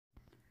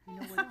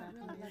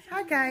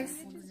Hi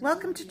guys,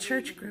 welcome to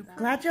church group.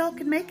 Glad y'all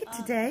could make it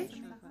today.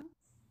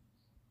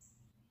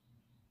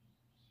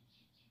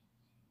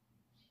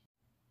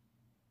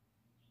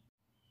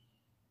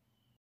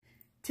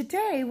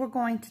 Today we're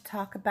going to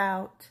talk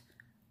about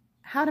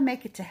how to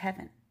make it to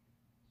heaven.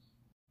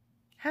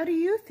 How do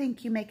you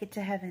think you make it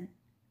to heaven?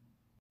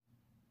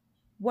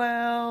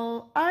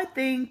 Well, I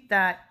think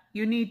that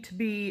you need to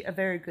be a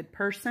very good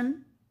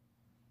person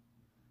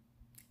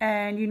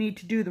and you need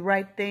to do the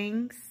right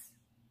things.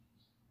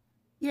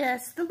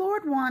 Yes, the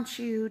Lord wants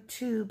you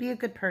to be a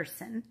good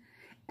person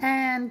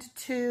and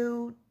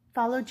to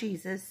follow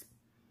Jesus,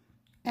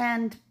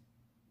 and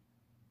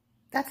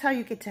that's how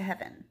you get to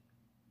heaven.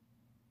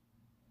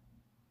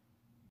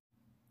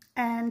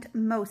 And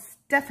most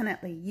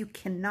definitely, you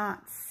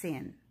cannot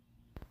sin.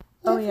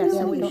 Oh, yes.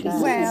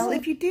 Well,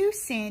 if you do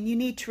sin, you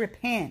need to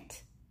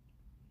repent,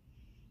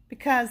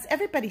 because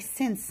everybody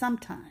sins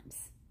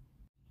sometimes.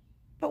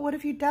 But what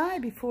if you die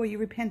before you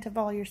repent of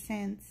all your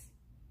sins?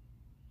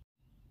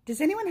 Does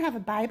anyone have a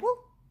Bible?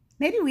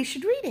 Maybe we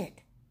should read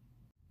it.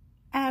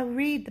 I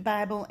read the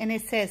Bible and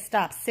it says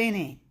stop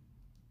sinning.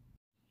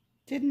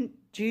 Didn't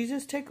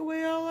Jesus take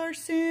away all our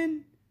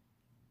sin?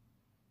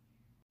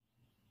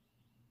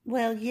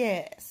 Well,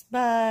 yes,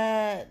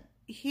 but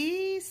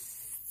he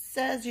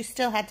says you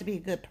still have to be a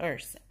good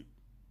person.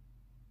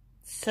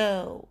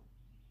 So,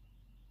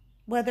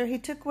 whether he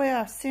took away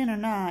our sin or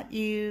not,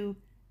 you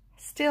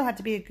still have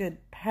to be a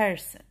good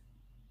person.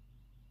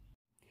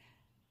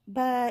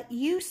 But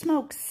you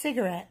smoke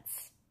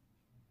cigarettes,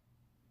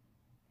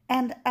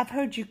 and I've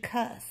heard you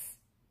cuss,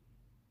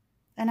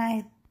 and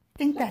I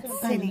think that's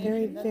sinning.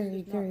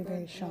 I'm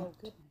very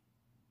shocked.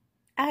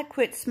 I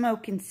quit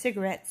smoking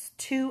cigarettes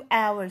 2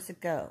 hours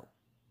ago,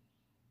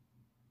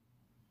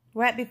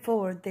 right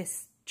before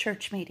this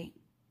church meeting.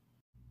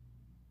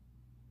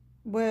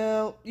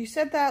 Well, you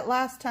said that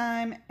last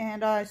time,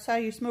 and I saw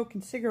you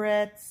smoking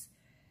cigarettes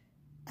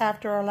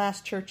after our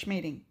last church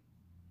meeting.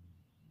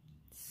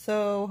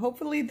 So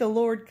hopefully the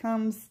Lord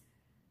comes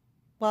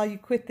while you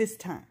quit this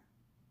time,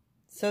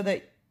 so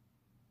that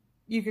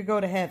you could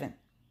go to heaven.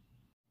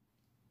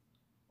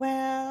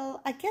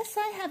 Well, I guess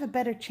I have a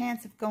better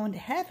chance of going to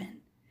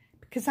heaven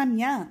because I'm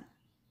young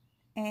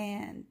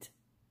and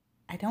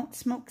I don't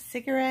smoke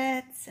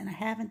cigarettes and I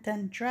haven't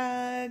done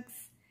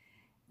drugs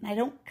and I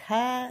don't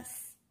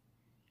cuss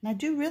and I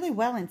do really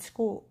well in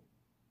school.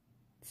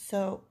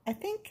 So I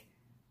think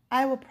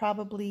I will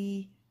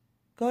probably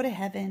go to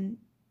heaven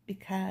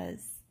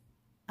because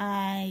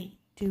I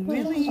do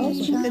really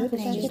good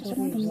things. That's the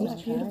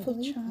most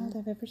beautiful child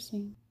I've ever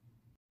seen.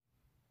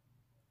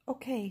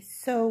 Okay,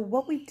 so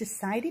what we've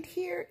decided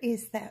here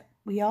is that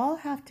we all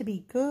have to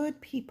be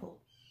good people,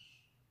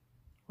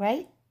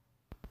 right?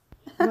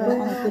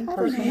 Well, I think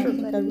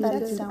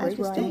that sounds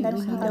right.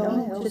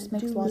 It just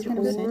makes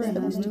logical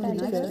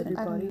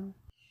sense.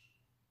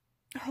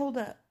 Hold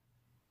up.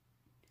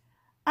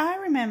 I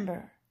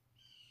remember,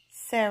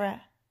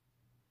 Sarah,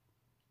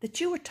 that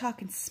you were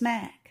talking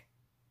smack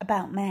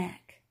about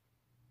Mac.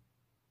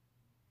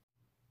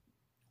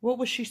 What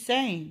was she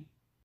saying?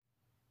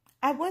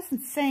 I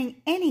wasn't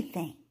saying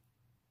anything.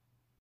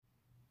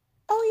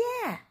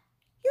 Oh yeah,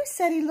 you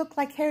said he looked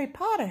like Harry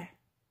Potter.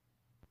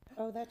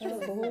 Oh, that's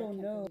right. Oh,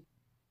 no.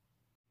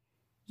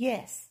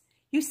 Yes,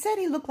 you said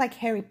he looked like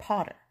Harry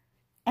Potter.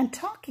 And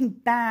talking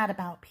bad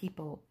about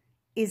people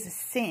is a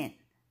sin.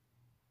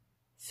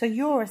 So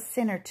you're a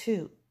sinner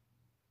too.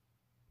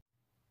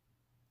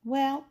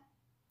 Well,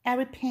 I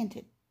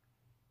repented.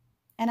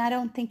 And I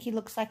don't think he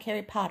looks like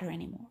Harry Potter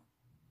anymore.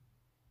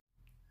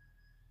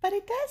 But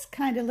he does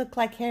kind of look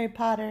like Harry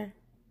Potter.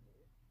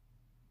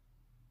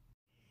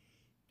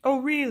 Oh,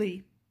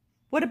 really?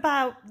 What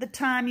about the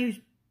time you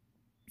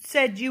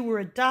said you were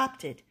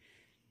adopted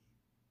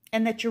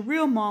and that your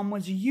real mom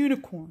was a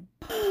unicorn?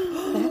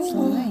 That's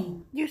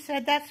lying. You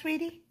said that,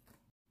 sweetie?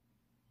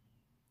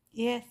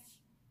 Yes.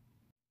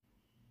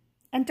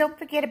 And don't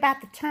forget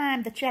about the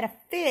time that you had a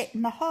fit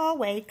in the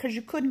hallway because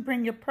you couldn't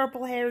bring your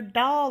purple-haired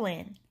doll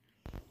in.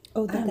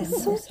 Oh,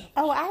 that's so.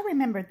 Oh, I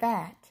remember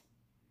that.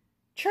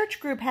 Church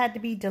group had to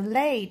be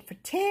delayed for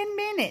 10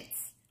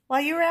 minutes while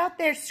you were out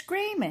there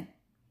screaming.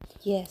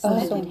 Yes,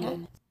 that did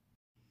happen.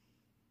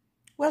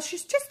 Well,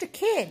 she's just a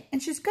kid,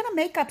 and she's going to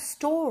make up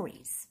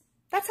stories.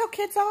 That's how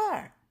kids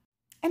are.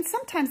 And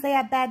sometimes they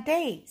have bad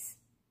days.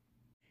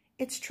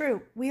 It's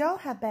true. We all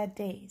have bad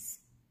days.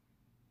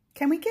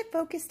 Can we get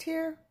focused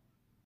here?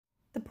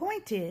 The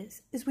point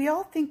is we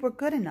all think we're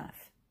good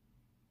enough,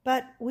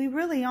 but we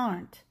really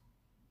aren't.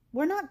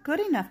 We're not good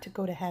enough to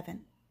go to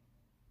heaven.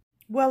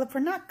 Well, if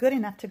we're not good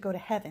enough to go to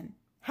heaven,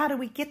 how do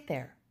we get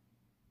there?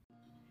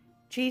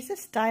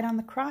 Jesus died on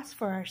the cross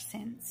for our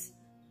sins.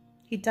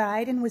 He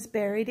died and was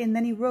buried, and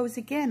then he rose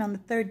again on the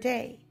third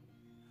day.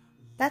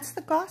 That's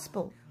the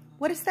gospel.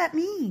 What does that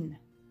mean?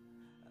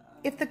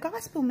 If the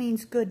gospel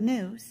means good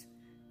news,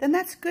 then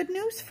that's good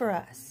news for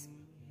us.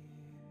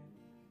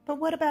 But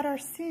what about our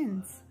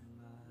sins?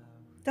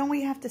 Don't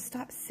we have to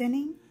stop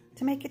sinning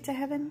to make it to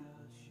heaven?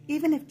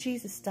 Even if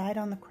Jesus died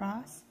on the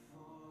cross,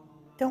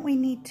 don't we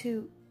need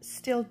to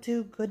still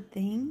do good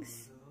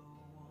things?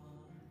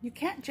 You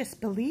can't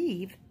just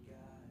believe.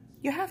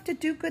 You have to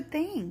do good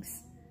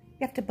things.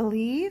 You have to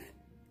believe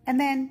and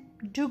then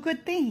do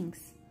good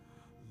things.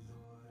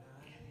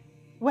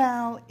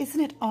 Well, isn't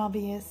it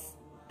obvious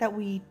that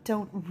we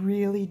don't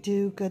really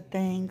do good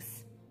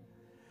things?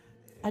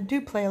 I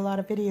do play a lot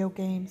of video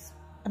games,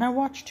 and I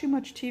watch too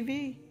much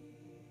TV.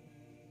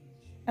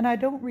 And I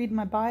don't read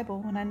my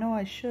Bible, and I know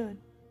I should.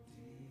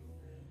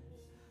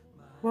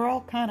 We're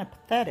all kind of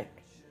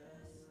pathetic.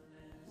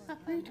 Why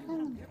are you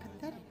calling me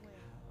pathetic?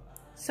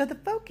 So the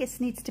focus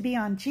needs to be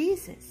on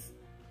Jesus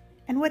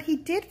and what he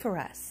did for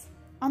us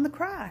on the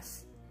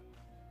cross.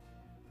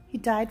 He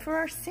died for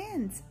our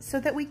sins so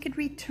that we could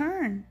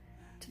return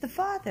to the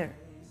Father.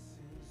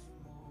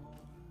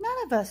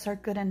 None of us are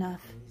good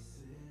enough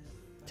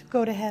to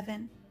go to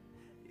heaven.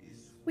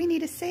 We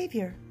need a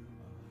Savior.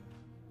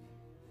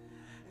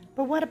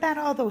 But what about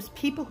all those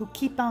people who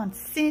keep on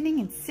sinning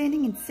and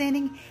sinning and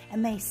sinning,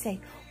 and they say,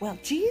 well,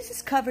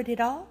 Jesus covered it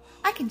all.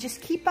 I can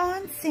just keep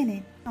on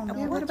sinning. Oh, no,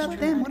 What about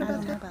them? What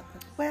about them?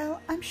 Well,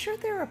 I'm sure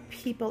there are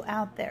people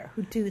out there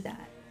who do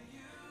that.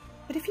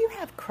 But if you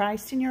have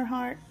Christ in your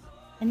heart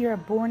and you're a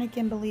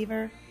born-again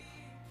believer,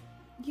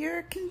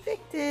 you're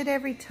convicted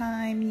every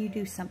time you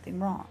do something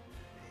wrong.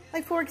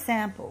 Like, for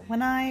example,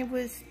 when I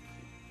was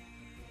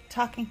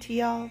talking to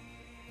y'all,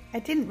 I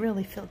didn't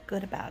really feel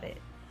good about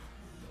it.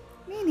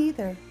 Me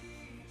neither.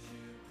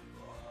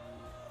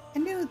 I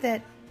knew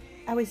that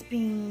I was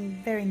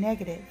being very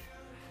negative.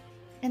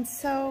 And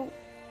so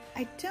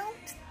I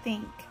don't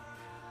think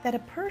that a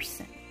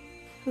person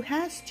who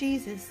has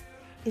Jesus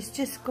is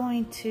just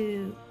going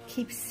to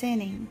keep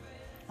sinning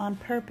on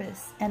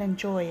purpose and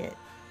enjoy it.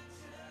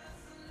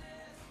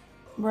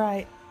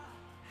 Right.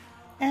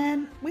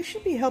 And we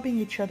should be helping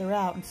each other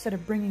out instead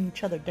of bringing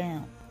each other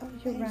down. Oh,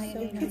 you're right.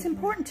 It's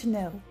important to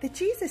know that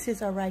Jesus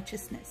is our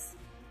righteousness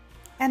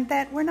and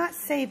that we're not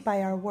saved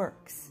by our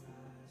works.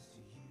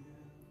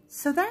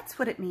 So that's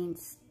what it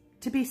means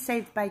to be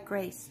saved by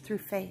grace through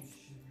faith.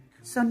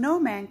 So no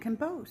man can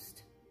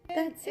boast.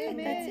 That's it.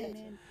 That's it.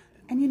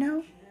 And you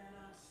know,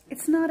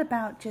 it's not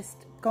about just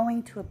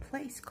going to a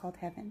place called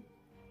heaven.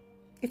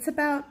 It's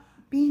about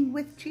being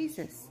with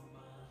Jesus.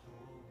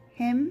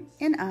 Him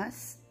in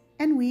us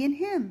and we in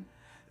him.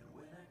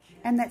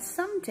 And that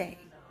someday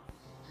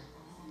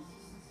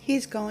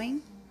he's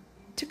going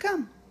to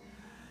come.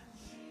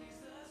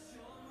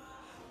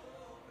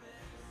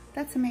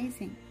 That's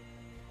amazing.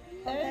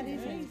 That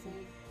is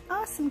amazing.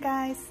 Awesome,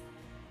 guys.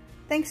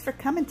 Thanks for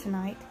coming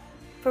tonight.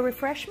 For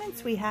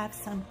refreshments, we have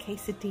some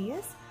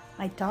quesadillas.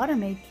 My daughter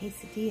made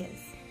quesadillas.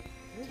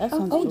 That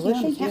sounds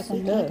delicious. Yes,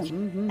 it does.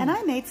 And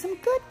I made some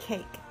good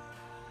cake.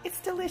 It's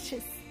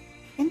delicious.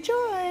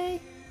 Enjoy.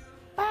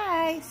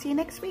 Bye. See you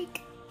next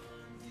week.